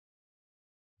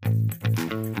Hi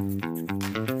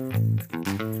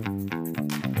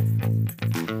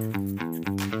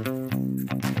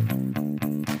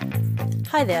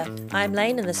there, I'm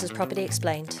Lane and this is Property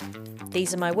Explained.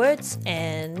 These are my words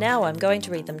and now I'm going to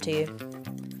read them to you.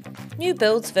 New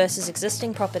builds versus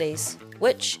existing properties.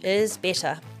 Which is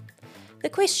better? The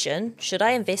question, should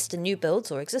I invest in new builds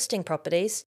or existing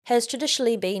properties, has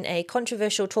traditionally been a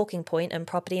controversial talking point in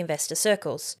property investor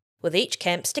circles, with each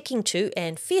camp sticking to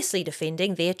and fiercely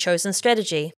defending their chosen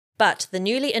strategy. But the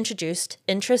newly introduced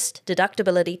interest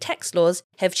deductibility tax laws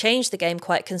have changed the game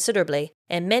quite considerably,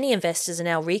 and many investors are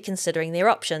now reconsidering their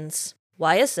options.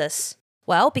 Why is this?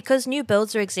 Well, because new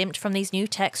builds are exempt from these new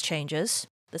tax changes.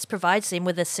 This provides them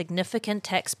with a significant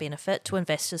tax benefit to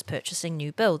investors purchasing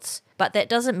new builds. But that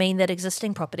doesn't mean that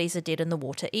existing properties are dead in the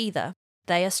water either.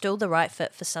 They are still the right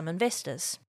fit for some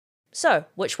investors. So,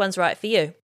 which one's right for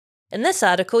you? In this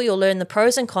article, you'll learn the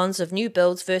pros and cons of new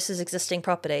builds versus existing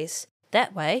properties.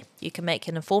 That way, you can make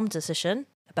an informed decision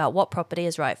about what property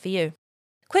is right for you.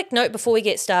 Quick note before we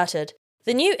get started.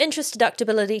 The new interest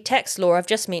deductibility tax law I've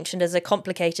just mentioned is a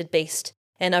complicated beast,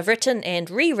 and I've written and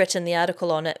rewritten the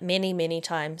article on it many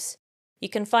times. You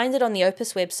can find it on the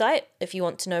Opus website if you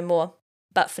want to know more.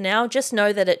 But for now, just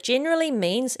know that it generally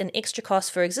means an extra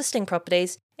cost for existing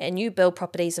properties, and new build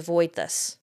properties avoid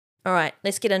this. Alright,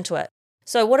 let's get into it.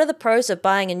 So what are the pros of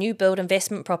buying a new build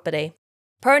investment property?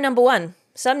 Pro number 1.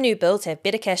 Some new builds have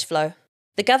better cash flow.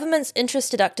 The government's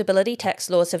interest deductibility tax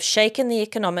laws have shaken the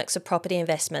economics of property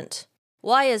investment.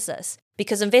 Why is this?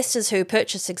 Because investors who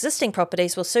purchase existing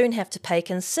properties will soon have to pay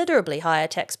considerably higher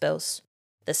tax bills.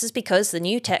 This is because the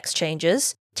new tax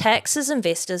changes taxes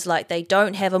investors like they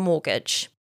don't have a mortgage,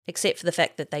 except for the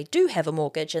fact that they do have a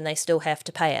mortgage and they still have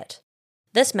to pay it.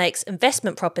 This makes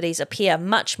investment properties appear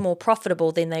much more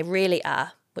profitable than they really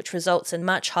are, which results in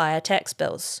much higher tax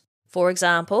bills. For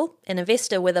example, an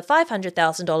investor with a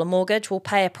 $500,000 mortgage will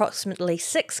pay approximately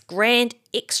 $6,000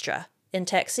 extra in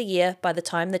tax a year by the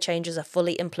time the changes are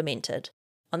fully implemented.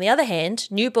 On the other hand,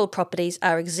 new build properties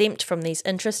are exempt from these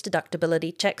interest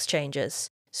deductibility tax changes.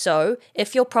 So,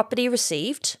 if your property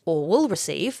received, or will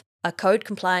receive, a code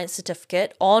compliance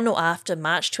certificate on or after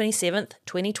March 27th,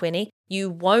 2020, you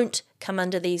won't come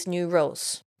under these new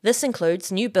rules. This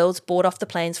includes new builds bought off the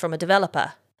plans from a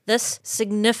developer. This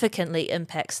significantly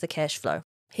impacts the cash flow.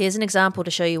 Here's an example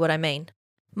to show you what I mean.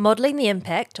 Modelling the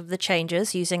impact of the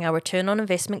changes using our return on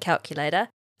investment calculator,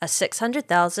 a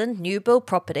 $600,000 new build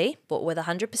property, bought with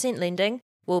 100% lending,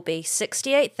 will be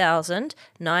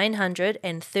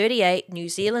 $68,938 New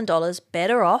Zealand dollars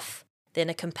better off than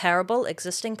a comparable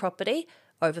existing property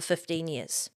over 15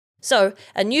 years. So,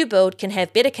 a new build can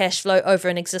have better cash flow over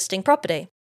an existing property.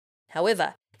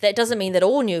 However, that doesn't mean that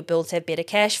all new builds have better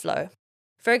cash flow.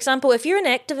 For example, if you're an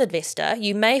active investor,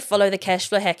 you may follow the cash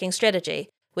flow hacking strategy,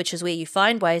 which is where you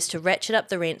find ways to ratchet up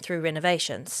the rent through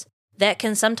renovations. That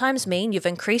can sometimes mean you've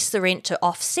increased the rent to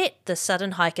offset the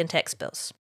sudden hike in tax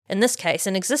bills. In this case,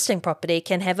 an existing property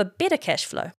can have a better cash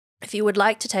flow. If you would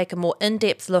like to take a more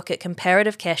in-depth look at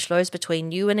comparative cash flows between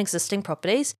new and existing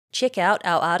properties, check out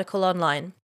our article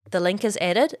online. The link is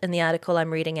added in the article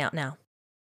I'm reading out now.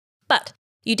 But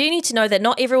you do need to know that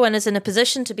not everyone is in a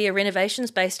position to be a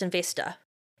renovations-based investor.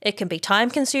 It can be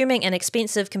time-consuming and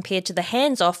expensive compared to the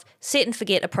hands-off,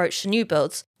 set-and-forget approach to new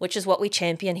builds, which is what we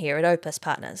champion here at Opus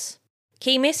Partners.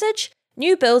 Key message?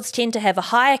 New builds tend to have a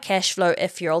higher cash flow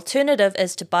if your alternative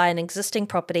is to buy an existing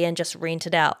property and just rent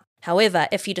it out. However,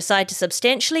 if you decide to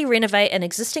substantially renovate an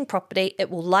existing property,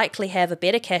 it will likely have a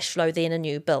better cash flow than a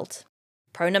new build.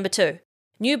 Pro number 2.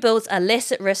 New builds are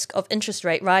less at risk of interest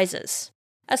rate rises.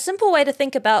 A simple way to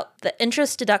think about the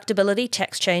interest deductibility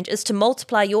tax change is to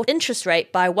multiply your interest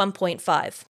rate by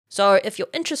 1.5. So if your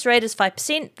interest rate is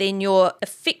 5%, then your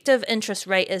effective interest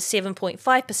rate is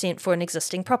 7.5% for an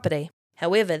existing property.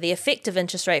 However, the effective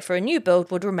interest rate for a new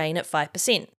build would remain at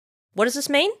 5%. What does this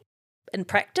mean? In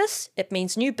practice, it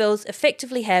means new builds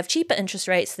effectively have cheaper interest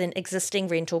rates than existing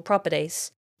rental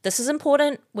properties. This is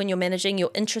important when you're managing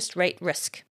your interest rate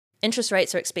risk. Interest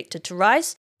rates are expected to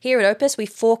rise. Here at Opus, we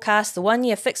forecast the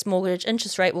 1-year fixed mortgage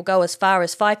interest rate will go as far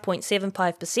as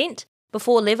 5.75%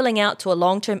 before levelling out to a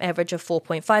long-term average of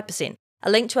 4.5%.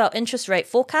 A link to our interest rate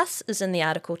forecasts is in the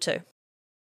article too.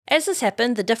 As this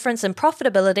happened, the difference in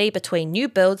profitability between new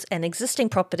builds and existing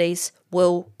properties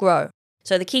will grow.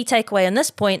 So the key takeaway on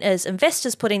this point is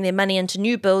investors putting their money into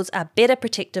new builds are better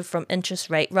protected from interest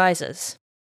rate rises.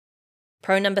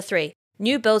 Pro number 3.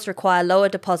 New builds require lower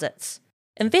deposits.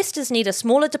 Investors need a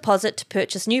smaller deposit to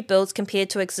purchase new builds compared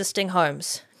to existing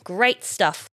homes. Great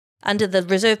stuff. Under the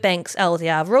Reserve Bank's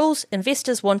LDR rules,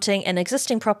 investors wanting an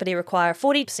existing property require a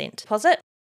 40% deposit,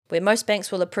 where most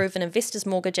banks will approve an investor's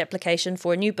mortgage application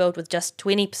for a new build with just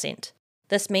 20%.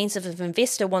 This means if an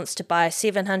investor wants to buy a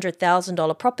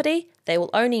 $700,000 property, they will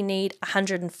only need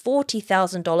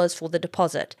 $140,000 for the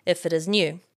deposit if it is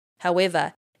new.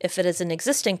 However, if it is an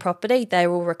existing property, they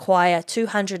will require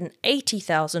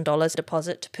 $280,000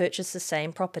 deposit to purchase the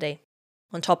same property.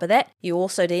 On top of that, you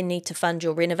also then need to fund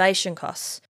your renovation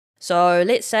costs. So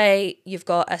let's say you've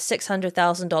got a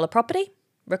 $600,000 property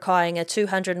requiring a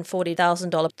 $240,000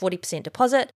 40%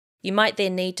 deposit. You might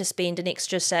then need to spend an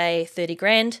extra, say,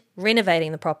 $30,000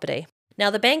 renovating the property. Now,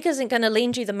 the bank isn't going to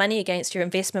lend you the money against your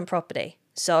investment property,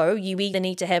 so you either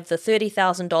need to have the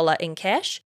 $30,000 in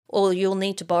cash or you'll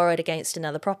need to borrow it against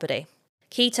another property.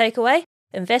 Key takeaway,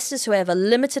 investors who have a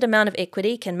limited amount of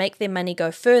equity can make their money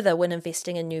go further when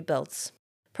investing in new builds.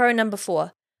 Pro number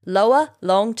 4, lower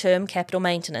long-term capital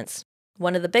maintenance.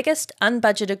 One of the biggest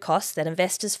unbudgeted costs that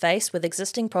investors face with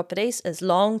existing properties is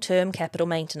long-term capital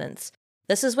maintenance.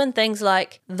 This is when things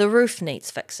like the roof needs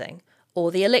fixing,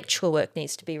 or the electrical work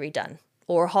needs to be redone,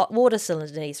 or a hot water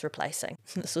cylinder needs replacing.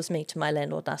 This was me to my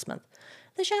landlord last month.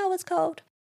 The shower's cold.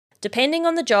 Depending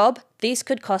on the job, these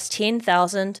could cost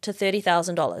 $10,000 to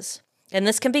 $30,000. And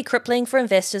this can be crippling for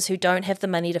investors who don't have the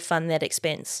money to fund that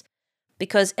expense.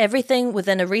 Because everything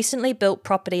within a recently built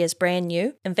property is brand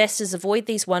new, investors avoid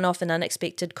these one-off and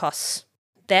unexpected costs.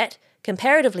 That,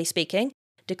 comparatively speaking,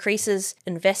 decreases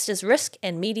investors' risk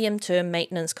and medium-term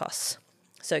maintenance costs.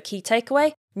 So key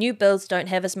takeaway, new builds don't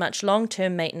have as much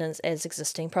long-term maintenance as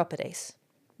existing properties.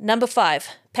 Number 5,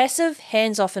 passive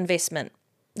hands-off investment.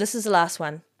 This is the last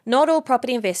one. Not all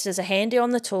property investors are handy on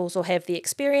the tools or have the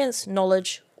experience,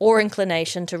 knowledge, or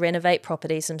inclination to renovate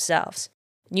properties themselves.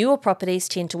 Newer properties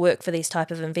tend to work for these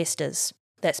type of investors.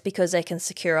 That's because they can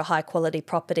secure a high-quality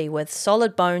property with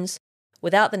solid bones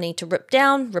without the need to rip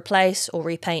down, replace, or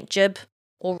repaint GIB,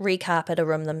 or recarpet a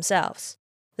room themselves.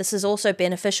 This is also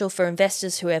beneficial for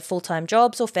investors who have full-time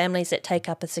jobs or families that take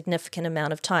up a significant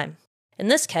amount of time. In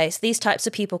this case, these types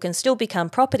of people can still become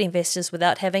property investors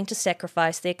without having to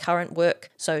sacrifice their current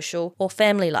work, social, or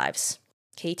family lives.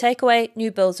 Key takeaway, new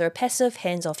builds are a passive,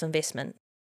 hands-off investment.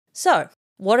 So,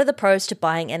 what are the pros to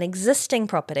buying an existing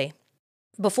property?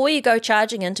 Before you go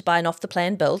charging in to buy an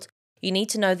off-the-plan build, you need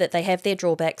to know that they have their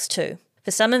drawbacks too.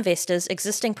 For some investors,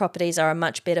 existing properties are a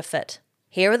much better fit.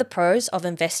 Here are the pros of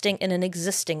investing in an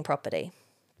existing property.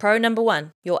 Pro number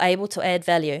 1, you're able to add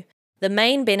value. The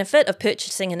main benefit of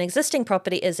purchasing an existing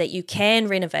property is that you can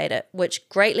renovate it, which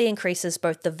greatly increases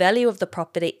both the value of the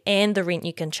property and the rent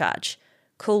you can charge.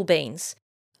 Cool beans.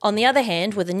 On the other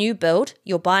hand, with a new build,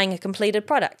 you're buying a completed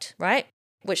product, right?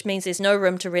 Which means there's no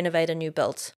room to renovate a new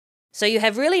build. So you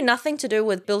have really nothing to do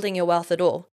with building your wealth at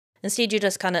all. Instead, you're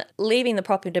just kind of leaving the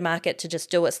property market to just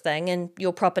do its thing, and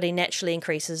your property naturally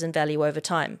increases in value over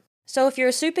time. So if you're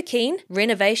a super keen,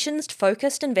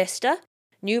 renovations-focused investor,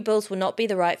 new builds will not be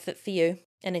the right fit for you,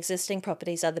 and existing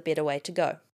properties are the better way to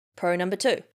go. Pro number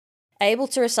 2, able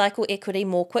to recycle equity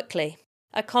more quickly.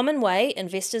 A common way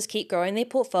investors keep growing their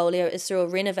portfolio is through a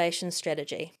renovation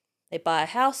strategy. They buy a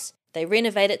house, they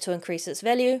renovate it to increase its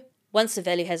value. Once the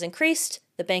value has increased,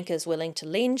 the bank is willing to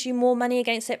lend you more money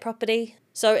against that property.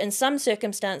 So in some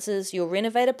circumstances, your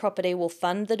renovated property will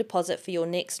fund the deposit for your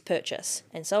next purchase,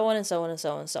 and so on and so on and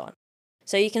so on and so on.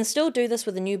 So you can still do this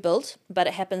with a new build, but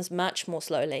it happens much more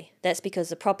slowly. That's because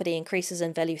the property increases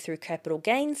in value through capital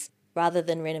gains rather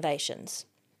than renovations.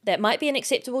 That might be an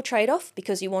acceptable trade-off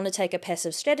because you want to take a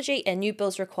passive strategy and new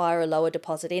builds require a lower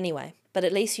deposit anyway, but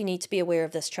at least you need to be aware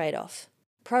of this trade-off.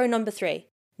 Pro number 3,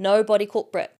 no body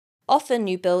corporate. Often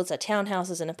new builds are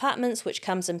townhouses and apartments which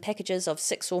comes in packages of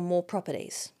 6 or more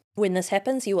properties. When this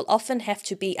happens, you will often have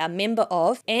to be a member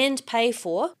of and pay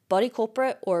for body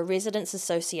corporate or a residents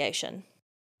association.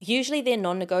 Usually they're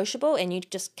non-negotiable and you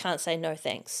just can't say no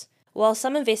thanks. While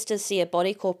some investors see a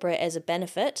body corporate as a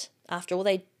benefit, after all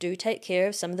they do take care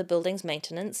of some of the building's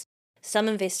maintenance, some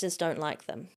investors don't like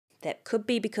them. That could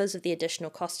be because of the additional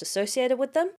cost associated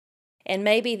with them, and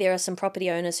maybe there are some property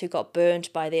owners who got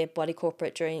burned by their body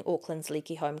corporate during Auckland's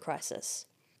leaky home crisis.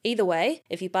 Either way,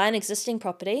 if you buy an existing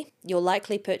property, you'll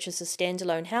likely purchase a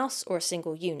standalone house or a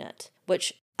single unit,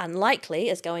 which unlikely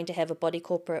is going to have a body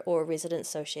corporate or a resident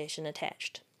association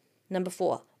attached. Number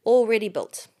 4, already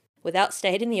built. Without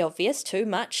stating the obvious too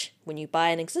much, when you buy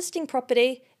an existing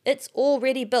property, it's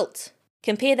already built.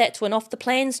 Compare that to an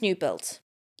off-the-plans new build.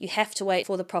 You have to wait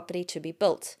for the property to be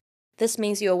built. This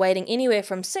means you are waiting anywhere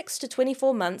from 6 to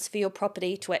 24 months for your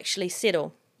property to actually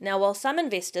settle. Now, while some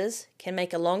investors can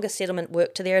make a longer settlement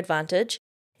work to their advantage,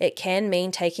 it can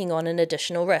mean taking on an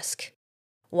additional risk.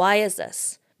 Why is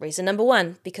this? Reason number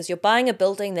 1, because you're buying a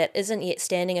building that isn't yet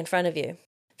standing in front of you.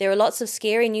 There are lots of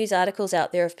scary news articles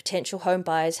out there of potential home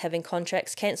buyers having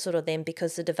contracts cancelled on them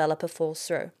because the developer falls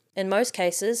through. In most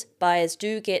cases, buyers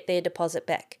do get their deposit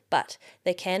back, but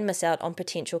they can miss out on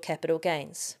potential capital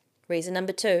gains. Reason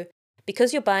number 2,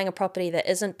 because you're buying a property that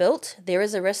isn't built, there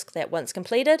is a risk that once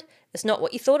completed, it's not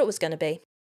what you thought it was going to be.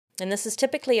 And this is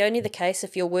typically only the case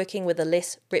if you're working with a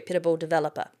less reputable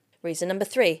developer. Reason number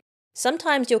 3,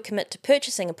 sometimes you'll commit to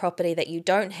purchasing a property that you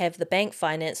don't have the bank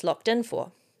finance locked in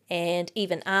for. And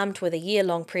even armed with a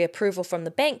year-long pre-approval from the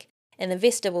bank, an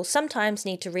investor will sometimes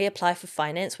need to reapply for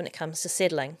finance when it comes to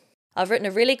settling. I've written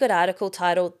a really good article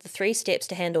titled The 3 Steps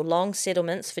to Handle Long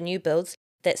Settlements for New Builds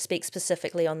that speaks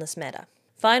specifically on this matter.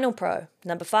 Final pro,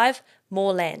 number 5,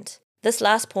 more land. This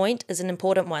last point is an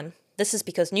important one. This is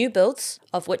because new builds,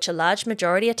 of which a large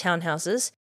majority are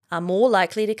townhouses, are more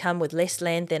likely to come with less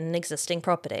land than an existing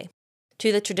property.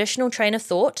 To the traditional train of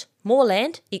thought, more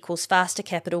land equals faster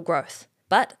capital growth.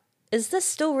 But is this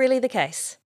still really the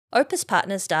case? Opus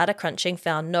Partners data crunching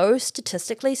found no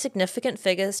statistically significant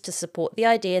figures to support the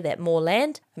idea that more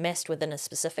land, amassed within a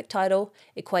specific title,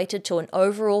 equated to an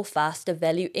overall faster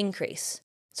value increase.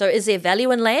 So is there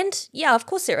value in land? Yeah, of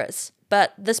course there is.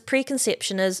 But this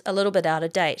preconception is a little bit out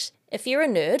of date. If you're a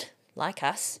nerd, like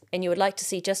us, and you would like to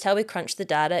see just how we crunch the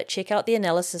data, check out the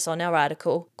analysis on our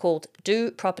article called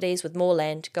Do Properties with More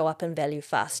Land Go Up in Value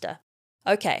Faster?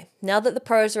 Okay, now that the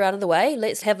pros are out of the way,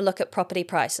 let's have a look at property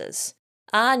prices.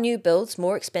 Are new builds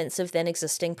more expensive than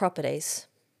existing properties?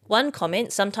 One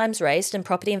comment sometimes raised in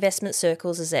property investment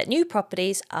circles is that new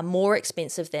properties are more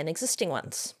expensive than existing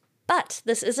ones. But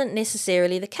this isn't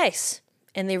necessarily the case,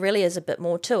 and there really is a bit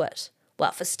more to it.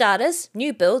 Well, for starters,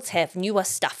 new builds have newer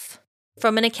stuff.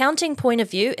 From an accounting point of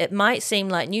view, it might seem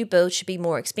like new builds should be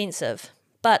more expensive,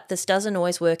 but this doesn't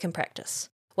always work in practice.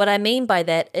 What I mean by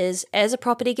that is, as a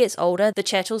property gets older, the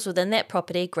chattels within that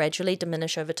property gradually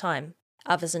diminish over time.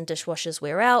 Ovens and dishwashers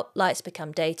wear out, lights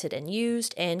become dated and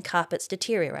used, and carpets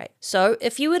deteriorate. So,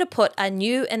 if you were to put a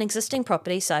new and existing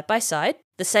property side by side,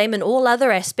 the same in all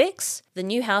other aspects, the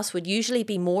new house would usually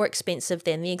be more expensive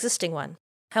than the existing one.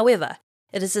 However,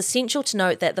 it is essential to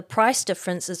note that the price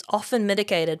difference is often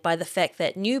mitigated by the fact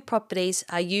that new properties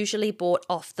are usually bought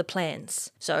off the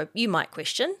plans. So, you might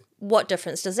question, what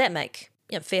difference does that make?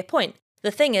 Yeah, fair point.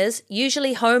 The thing is,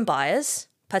 usually home buyers,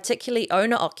 particularly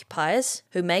owner-occupiers,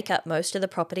 who make up most of the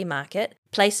property market,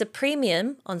 place a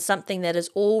premium on something that is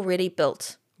already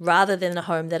built, rather than a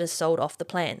home that is sold off the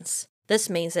plans. This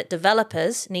means that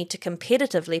developers need to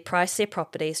competitively price their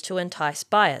properties to entice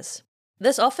buyers.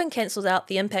 This often cancels out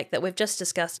the impact that we've just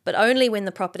discussed, but only when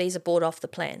the properties are bought off the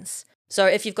plans. So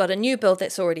if you've got a new build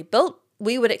that's already built,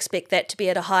 we would expect that to be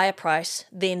at a higher price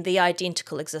than the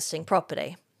identical existing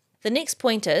property. The next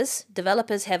point is,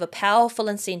 developers have a powerful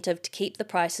incentive to keep the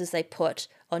prices they put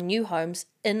on new homes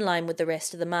in line with the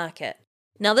rest of the market.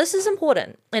 Now this is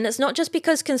important, and it's not just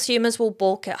because consumers will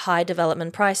balk at high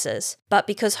development prices, but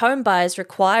because home buyers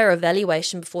require a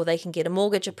valuation before they can get a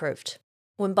mortgage approved.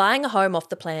 When buying a home off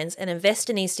the plans, an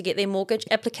investor needs to get their mortgage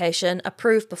application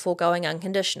approved before going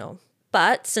unconditional.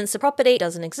 But since the property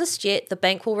doesn't exist yet, the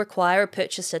bank will require a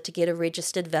purchaser to get a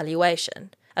registered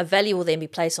valuation. A value will then be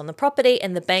placed on the property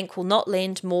and the bank will not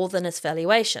lend more than its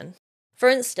valuation. For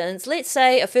instance, let's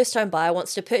say a first-home buyer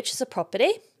wants to purchase a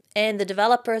property and the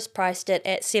developer has priced it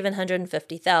at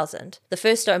 $750,000. The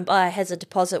first-home buyer has a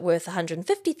deposit worth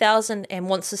 $150,000 and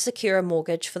wants to secure a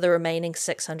mortgage for the remaining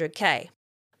 $600K.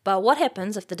 But what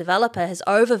happens if the developer has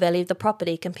overvalued the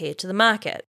property compared to the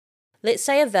market? Let's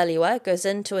say a valuer goes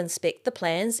in to inspect the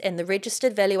plans and the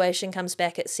registered valuation comes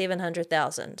back at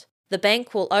 $700,000. The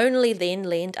bank will only then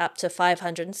lend up to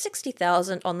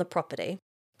 $560,000 on the property,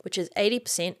 which is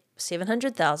 80% of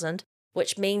 $700,000,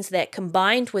 which means that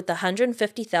combined with the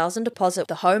 $150,000 deposit,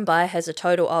 the home buyer has a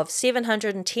total of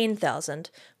 $710,000,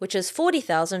 which is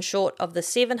 $40,000 short of the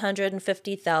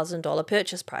 $750,000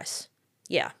 purchase price.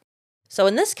 Yeah. So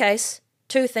in this case,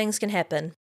 two things can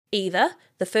happen. Either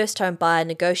the first home buyer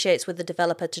negotiates with the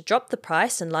developer to drop the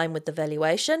price in line with the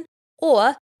valuation,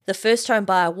 or the first home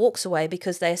buyer walks away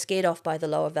because they are scared off by the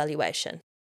lower valuation.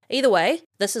 Either way,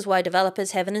 this is why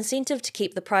developers have an incentive to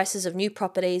keep the prices of new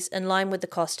properties in line with the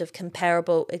cost of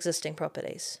comparable existing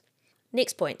properties.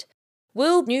 Next point.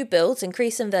 Will new builds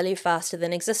increase in value faster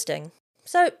than existing?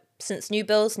 So, since new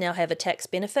builds now have a tax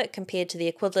benefit compared to the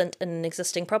equivalent in an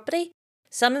existing property,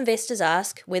 some investors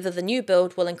ask whether the new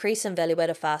build will increase in value at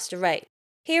a faster rate.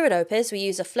 Here at Opus, we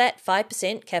use a flat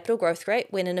 5% capital growth rate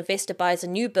when an investor buys a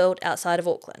new build outside of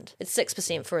Auckland. It's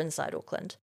 6% for inside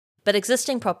Auckland. But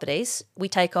existing properties, we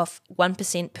take off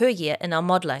 1% per year in our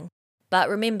modelling. But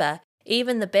remember,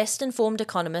 even the best informed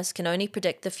economists can only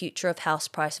predict the future of house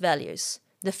price values.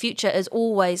 The future is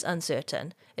always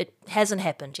uncertain. It hasn't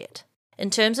happened yet. In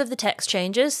terms of the tax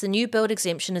changes, the new build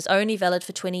exemption is only valid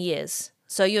for 20 years.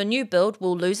 So your new build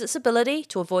will lose its ability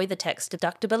to avoid the tax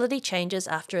deductibility changes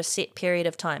after a set period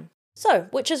of time. So,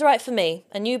 which is right for me,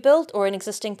 a new build or an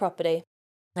existing property?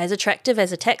 As attractive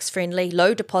as a tax-friendly,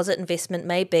 low-deposit investment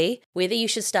may be, whether you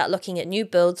should start looking at new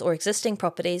builds or existing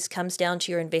properties comes down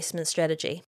to your investment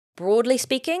strategy. Broadly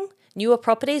speaking, newer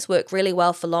properties work really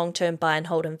well for long-term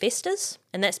buy-and-hold investors,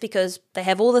 and that's because they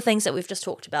have all the things that we've just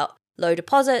talked about. Low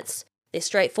deposits, they're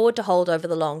straightforward to hold over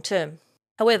the long term.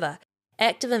 However,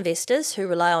 active investors who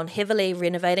rely on heavily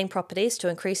renovating properties to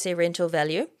increase their rental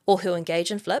value, or who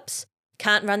engage in flips,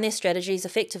 can't run their strategies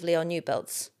effectively on new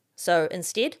builds. So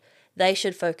instead, they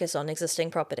should focus on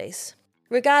existing properties.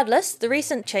 Regardless, the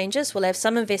recent changes will have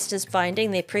some investors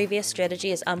finding their previous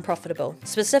strategy is unprofitable,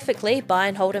 specifically buy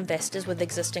and hold investors with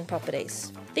existing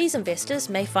properties. These investors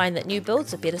may find that new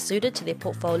builds are better suited to their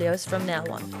portfolios from now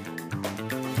on.